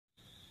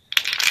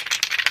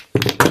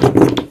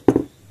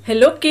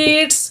Hello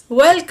kids,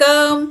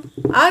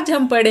 welcome. आज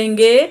हम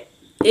पढ़ेंगे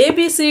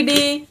ABCD।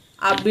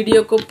 आप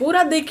वीडियो को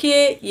पूरा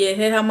देखिए। ये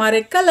है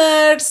हमारे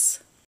कलर्स।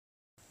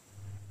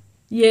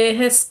 ये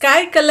है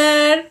स्काई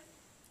कलर।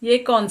 ये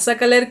कौन सा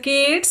कलर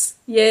किड्स?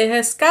 ये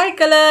है स्काई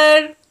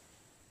कलर।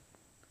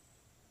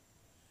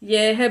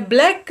 ये है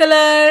ब्लैक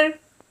कलर।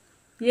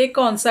 ये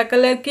कौन सा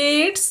कलर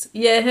किड्स?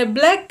 ये है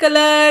ब्लैक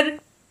कलर।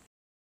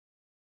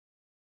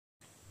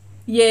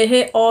 ये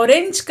है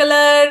ऑरेंज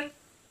कलर।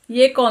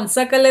 ये कौन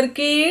सा कलर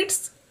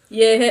किड्स?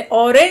 ये है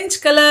ऑरेंज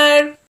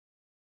कलर।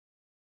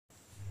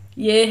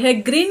 ये है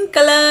ग्रीन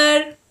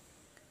कलर।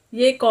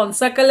 ये कौन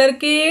सा कलर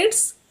किड्स?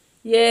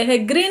 ये है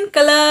ग्रीन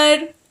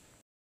कलर।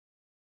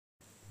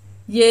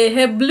 ये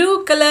है ब्लू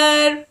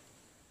कलर।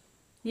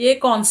 ये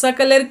कौन सा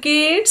कलर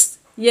किड्स?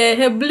 ये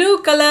है ब्लू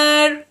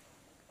कलर।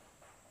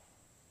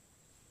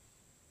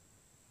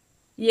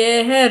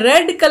 ये है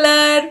रेड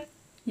कलर।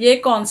 ये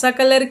कौन सा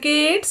कलर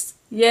किड्स?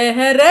 ये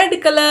है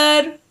रेड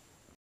कलर।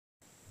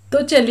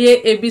 तो चलिए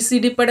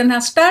ABCD पढ़ना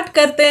स्टार्ट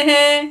करते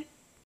हैं।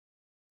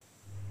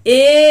 A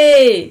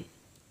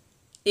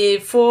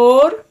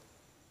for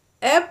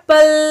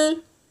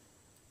apple.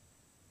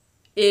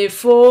 A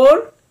for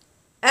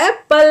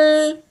apple.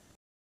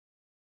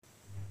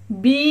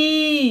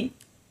 B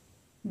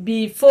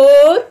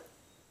for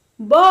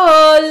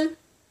ball.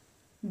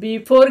 B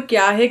for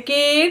क्या है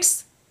kids?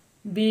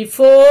 B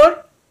for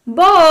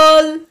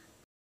ball.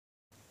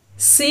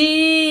 C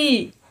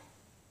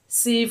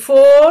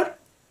for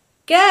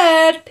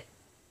cat.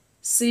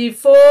 C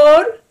for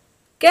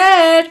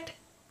cat.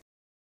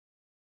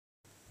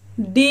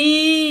 D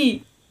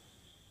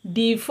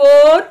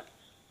for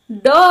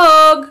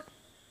dog.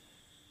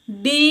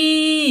 D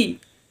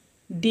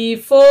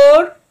for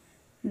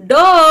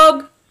dog.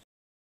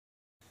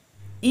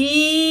 E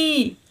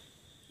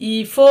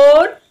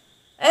for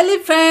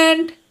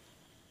elephant.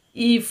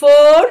 E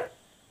for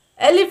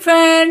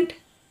elephant.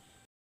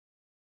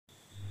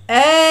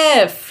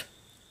 F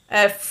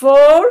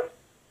for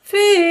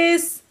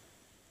fish.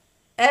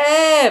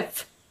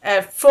 F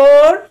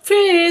for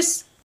fish.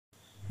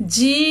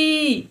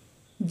 G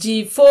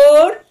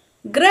for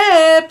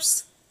grapes.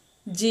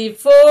 G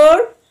for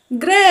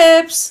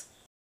grapes.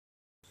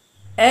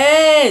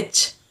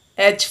 H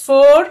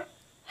for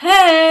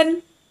hen.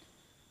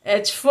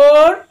 H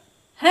for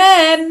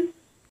hen.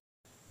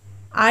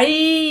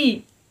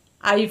 I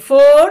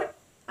for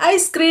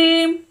ice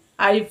cream.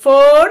 I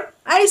for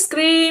ice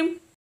cream.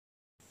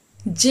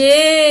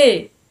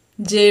 J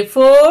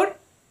for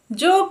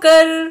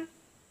joker.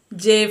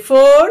 J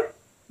for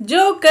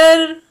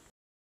joker.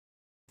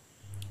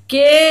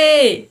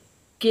 K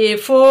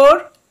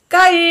for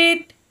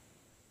kite.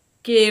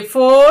 K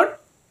for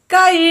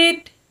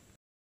kite.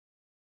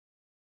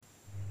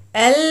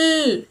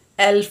 L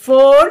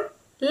for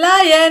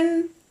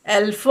lion.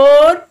 L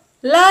for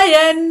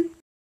lion.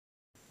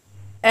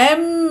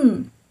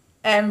 M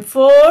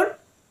for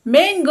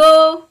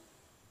mango.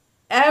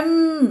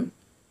 M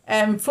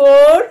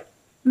for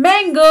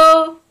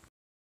mango.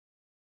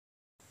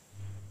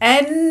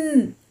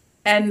 N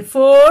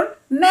for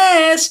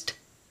nest.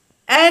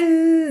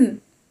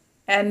 N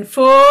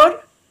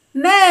for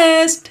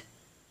nest.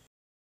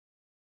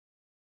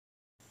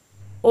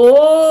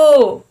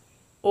 O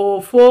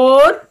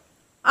for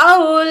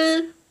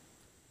owl.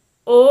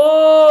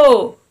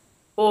 O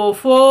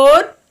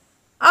for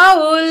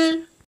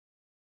owl.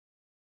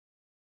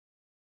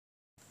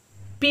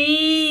 P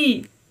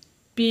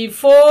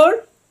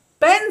for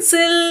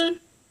pencil.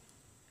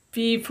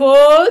 P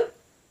for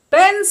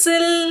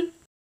pencil.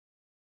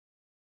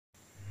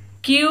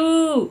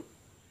 Q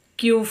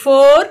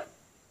for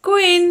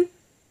queen.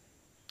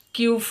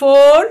 Q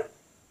for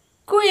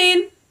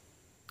queen.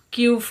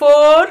 Q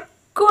for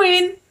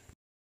queen.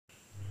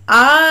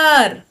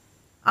 R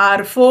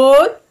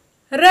for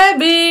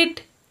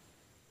rabbit.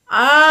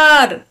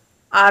 R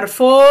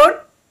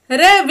for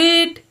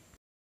rabbit.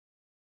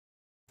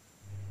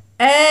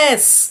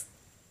 S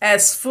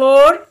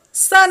for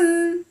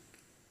sun.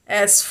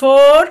 S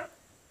for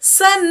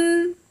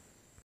sun.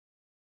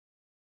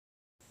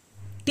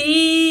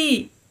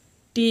 T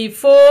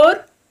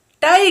for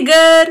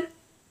tiger.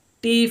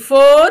 T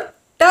for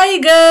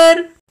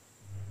tiger.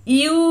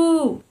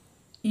 U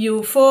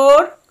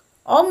for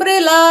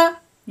umbrella.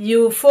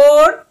 U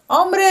for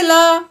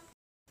umbrella.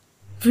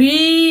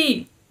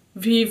 V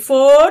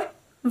for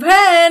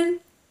van.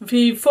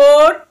 V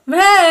for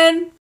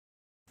van.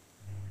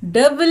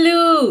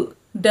 W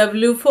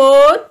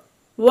for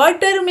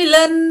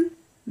watermelon.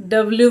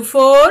 W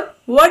for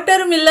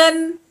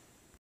watermelon.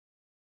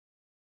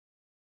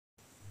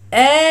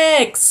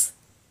 X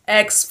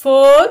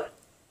for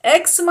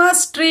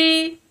Xmas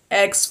tree.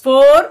 X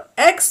for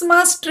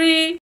Xmas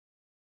tree.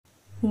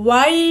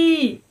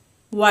 Y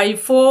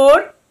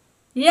for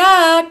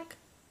yak.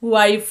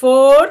 Y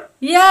for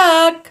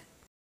yak.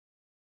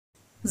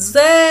 Z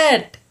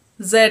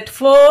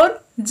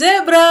for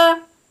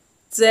zebra.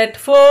 Z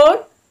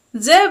for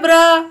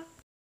zebra.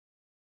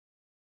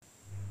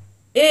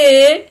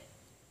 A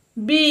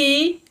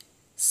B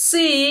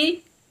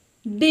C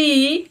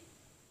D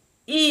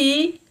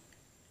E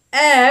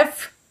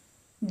F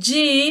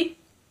G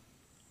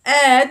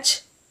H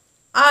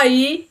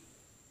I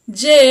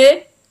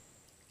J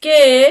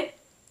K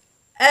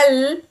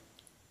L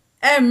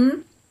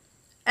M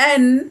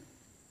N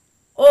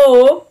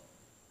O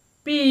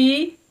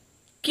P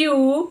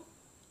Q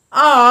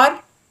R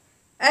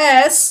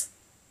S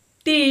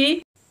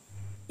T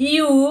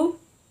U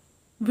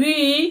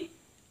V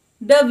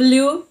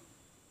W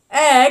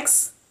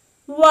X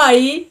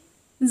Y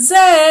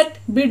Z।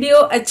 Video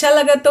अच्छा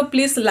लगा तो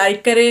please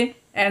like करें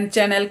and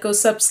channel को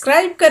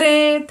subscribe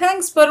करें।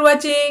 Thanks for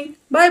watching.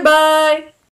 Bye bye.